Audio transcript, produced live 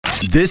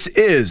This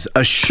is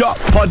a Shock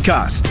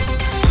Podcast.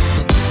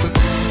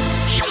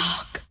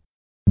 Shock.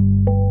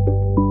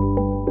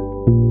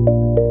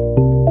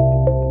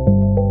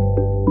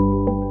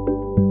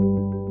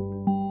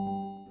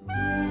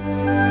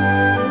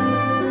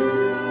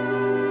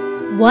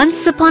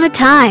 Once upon a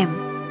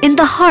time, in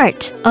the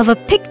heart of a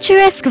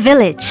picturesque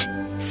village,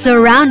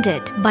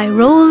 surrounded by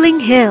rolling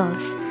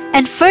hills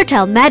and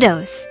fertile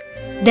meadows,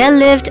 there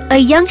lived a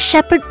young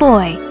shepherd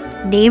boy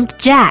named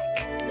Jack.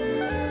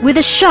 With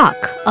a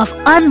shock of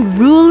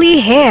unruly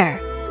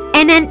hair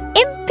and an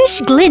impish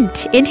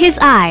glint in his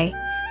eye,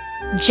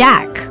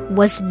 Jack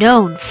was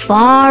known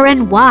far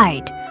and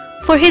wide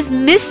for his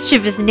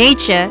mischievous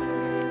nature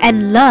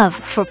and love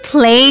for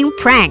playing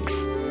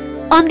pranks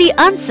on the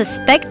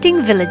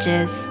unsuspecting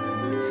villagers.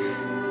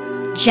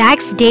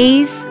 Jack's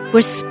days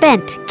were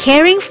spent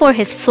caring for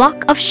his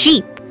flock of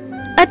sheep,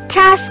 a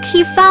task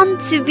he found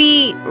to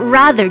be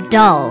rather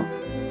dull.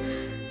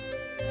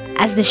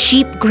 As the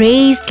sheep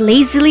grazed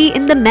lazily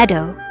in the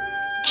meadow,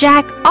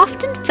 Jack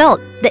often felt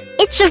the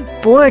itch of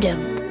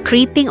boredom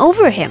creeping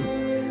over him.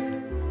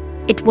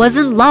 It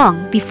wasn't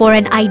long before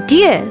an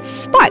idea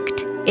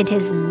sparked in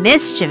his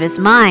mischievous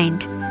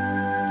mind,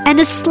 and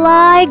a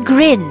sly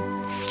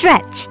grin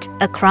stretched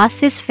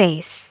across his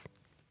face.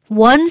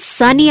 One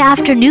sunny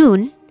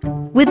afternoon,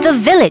 with the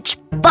village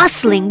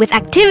bustling with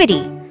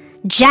activity,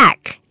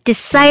 Jack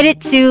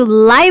decided to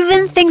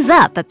liven things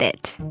up a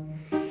bit.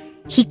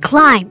 He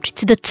climbed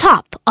to the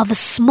top of a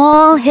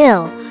small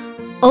hill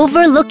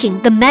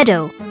overlooking the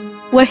meadow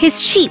where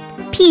his sheep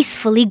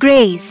peacefully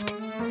grazed.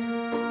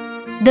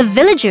 The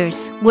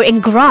villagers were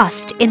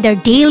engrossed in their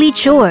daily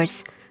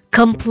chores,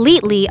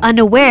 completely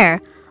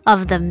unaware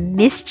of the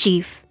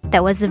mischief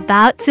that was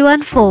about to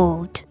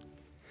unfold.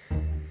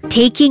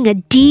 Taking a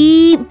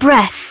deep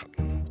breath,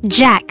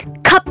 Jack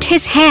cupped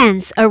his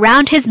hands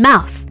around his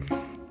mouth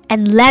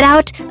and let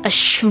out a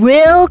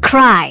shrill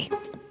cry.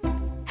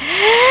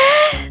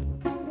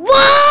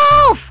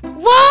 Wolf!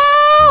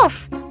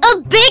 Wolf! A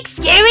big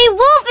scary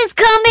wolf is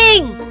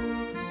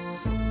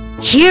coming!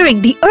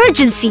 Hearing the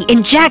urgency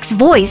in Jack's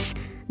voice,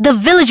 the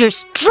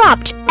villagers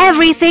dropped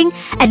everything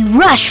and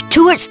rushed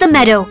towards the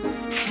meadow,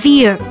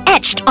 fear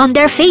etched on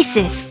their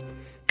faces.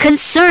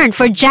 Concern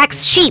for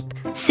Jack's sheep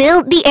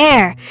filled the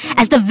air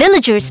as the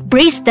villagers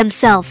braced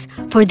themselves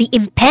for the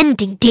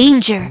impending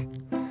danger.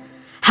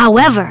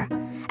 However,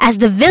 as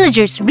the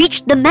villagers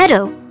reached the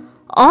meadow,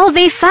 all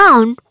they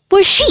found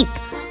were sheep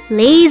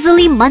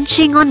lazily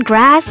munching on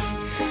grass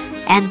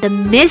and the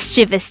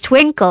mischievous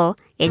twinkle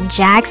in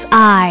Jack's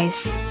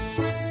eyes.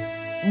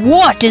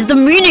 "What is the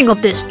meaning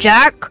of this,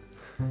 Jack?"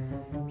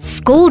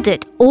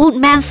 scolded Old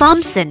Man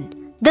Thompson,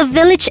 the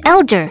village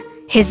elder,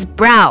 his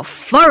brow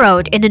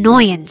furrowed in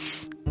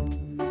annoyance.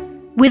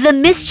 With a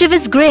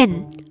mischievous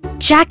grin,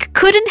 Jack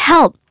couldn't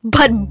help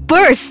but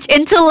burst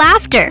into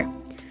laughter.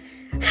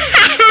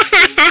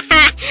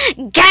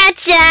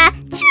 "Gotcha!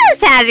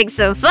 Just having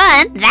some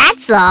fun,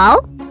 that's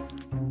all."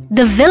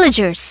 The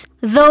villagers,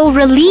 though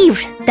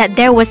relieved that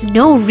there was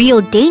no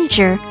real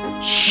danger,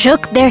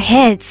 shook their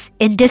heads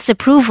in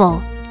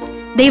disapproval.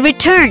 They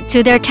returned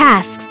to their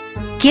tasks,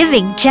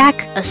 giving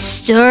Jack a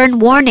stern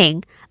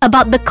warning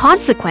about the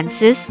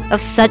consequences of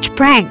such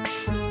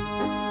pranks.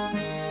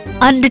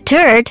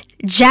 Undeterred,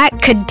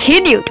 Jack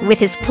continued with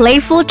his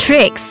playful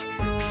tricks,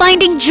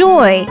 finding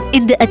joy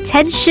in the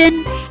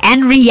attention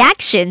and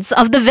reactions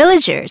of the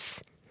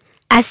villagers.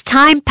 As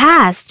time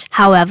passed,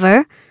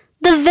 however,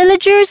 the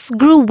villagers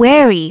grew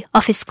wary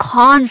of his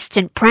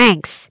constant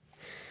pranks,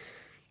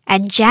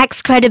 and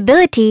Jack's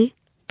credibility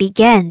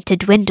began to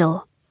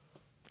dwindle.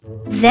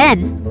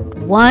 Then,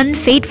 one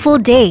fateful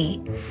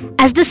day,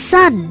 as the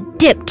sun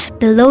dipped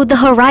below the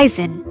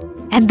horizon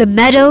and the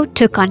meadow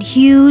took on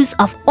hues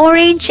of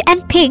orange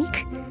and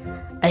pink,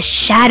 a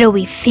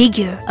shadowy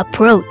figure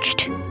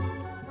approached.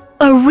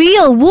 A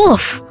real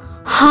wolf,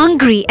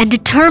 hungry and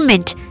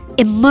determined,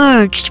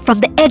 emerged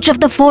from the edge of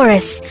the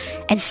forest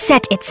and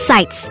set its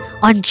sights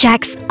on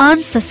Jack's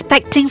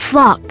unsuspecting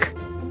flock.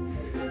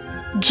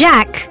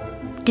 Jack,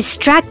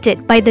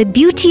 distracted by the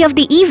beauty of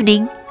the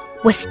evening,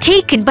 was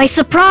taken by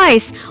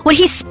surprise when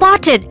he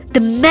spotted the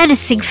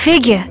menacing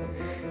figure.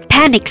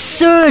 Panic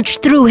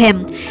surged through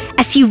him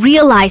as he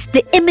realized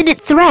the imminent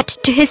threat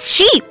to his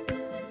sheep.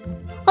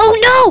 "Oh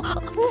no!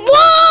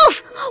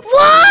 Wolf!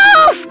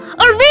 Wolf!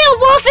 A real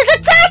wolf is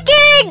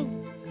attacking!"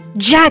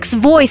 Jack's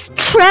voice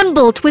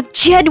trembled with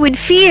genuine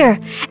fear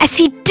as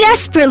he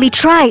desperately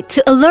tried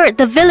to alert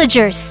the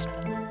villagers.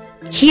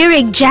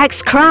 Hearing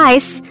Jack's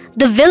cries,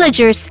 the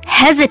villagers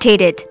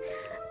hesitated.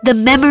 The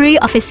memory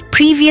of his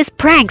previous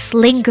pranks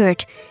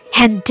lingered,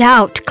 and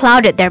doubt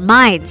clouded their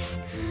minds.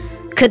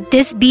 Could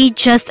this be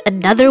just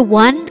another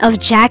one of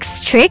Jack's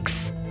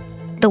tricks?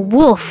 The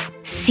wolf,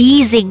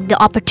 seizing the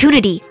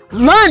opportunity,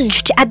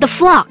 lunged at the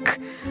flock,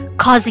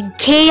 causing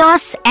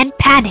chaos and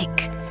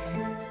panic.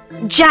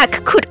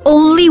 Jack could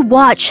only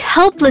watch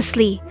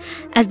helplessly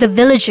as the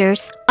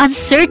villagers,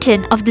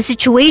 uncertain of the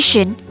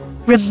situation,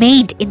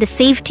 remained in the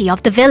safety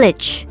of the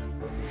village.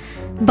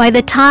 By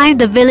the time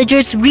the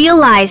villagers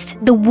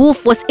realized the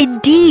wolf was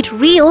indeed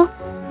real,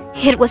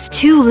 it was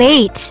too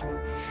late.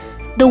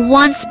 The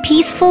once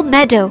peaceful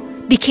meadow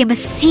became a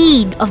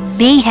scene of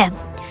mayhem,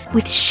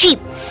 with sheep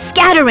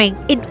scattering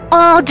in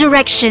all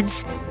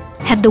directions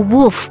and the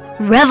wolf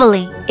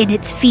reveling in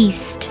its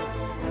feast.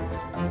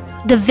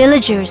 The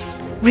villagers,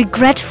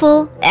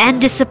 regretful and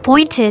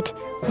disappointed,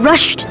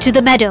 rushed to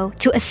the meadow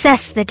to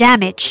assess the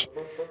damage.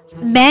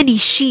 Many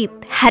sheep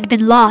had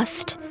been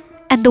lost,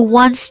 and the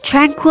once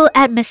tranquil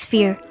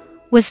atmosphere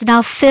was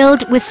now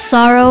filled with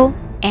sorrow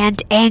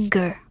and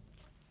anger.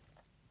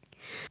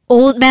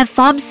 Old Man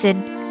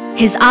Thompson,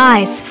 his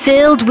eyes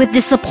filled with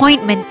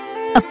disappointment,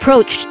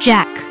 approached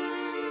Jack.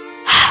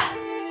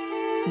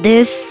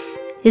 This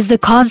is the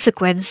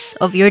consequence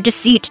of your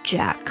deceit,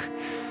 Jack.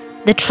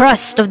 The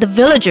trust of the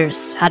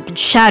villagers had been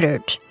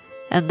shattered,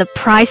 and the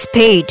price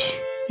paid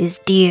is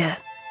dear.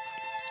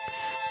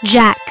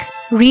 Jack,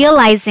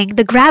 realizing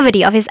the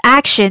gravity of his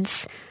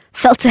actions,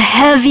 felt a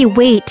heavy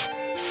weight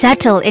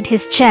settle in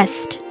his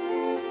chest.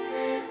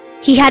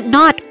 He had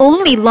not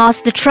only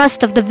lost the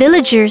trust of the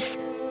villagers,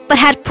 but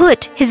had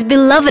put his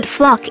beloved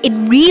flock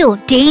in real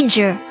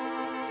danger.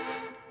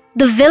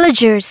 The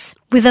villagers,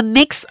 with a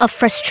mix of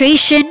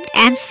frustration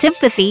and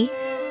sympathy,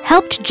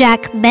 helped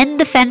Jack mend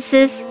the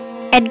fences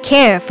and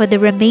care for the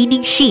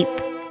remaining sheep.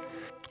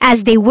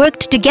 As they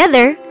worked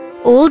together,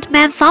 Old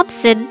Man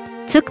Thompson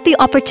took the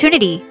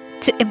opportunity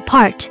to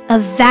impart a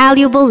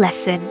valuable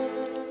lesson.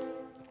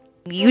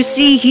 You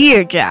see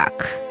here, Jack,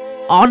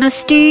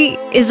 honesty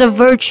is a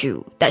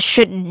virtue that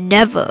should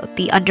never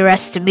be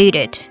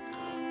underestimated.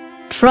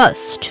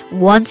 Trust,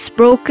 once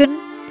broken,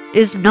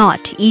 is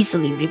not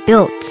easily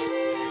rebuilt.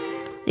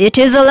 It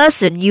is a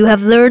lesson you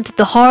have learned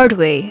the hard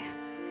way,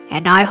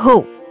 and I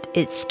hope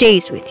it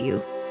stays with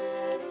you.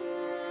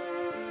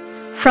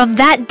 From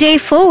that day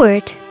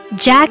forward,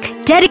 Jack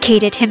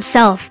dedicated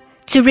himself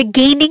to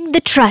regaining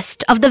the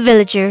trust of the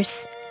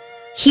villagers.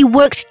 He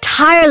worked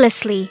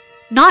tirelessly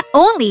not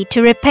only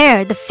to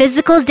repair the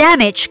physical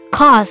damage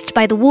caused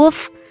by the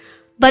wolf,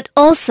 but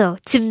also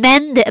to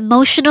mend the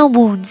emotional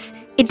wounds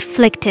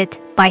inflicted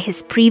by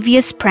his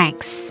previous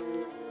pranks.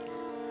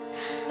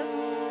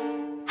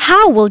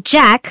 How will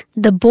Jack,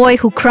 the boy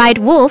who cried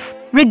wolf,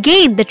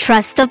 regain the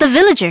trust of the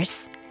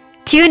villagers?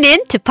 Tune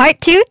in to part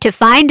 2 to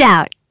find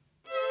out.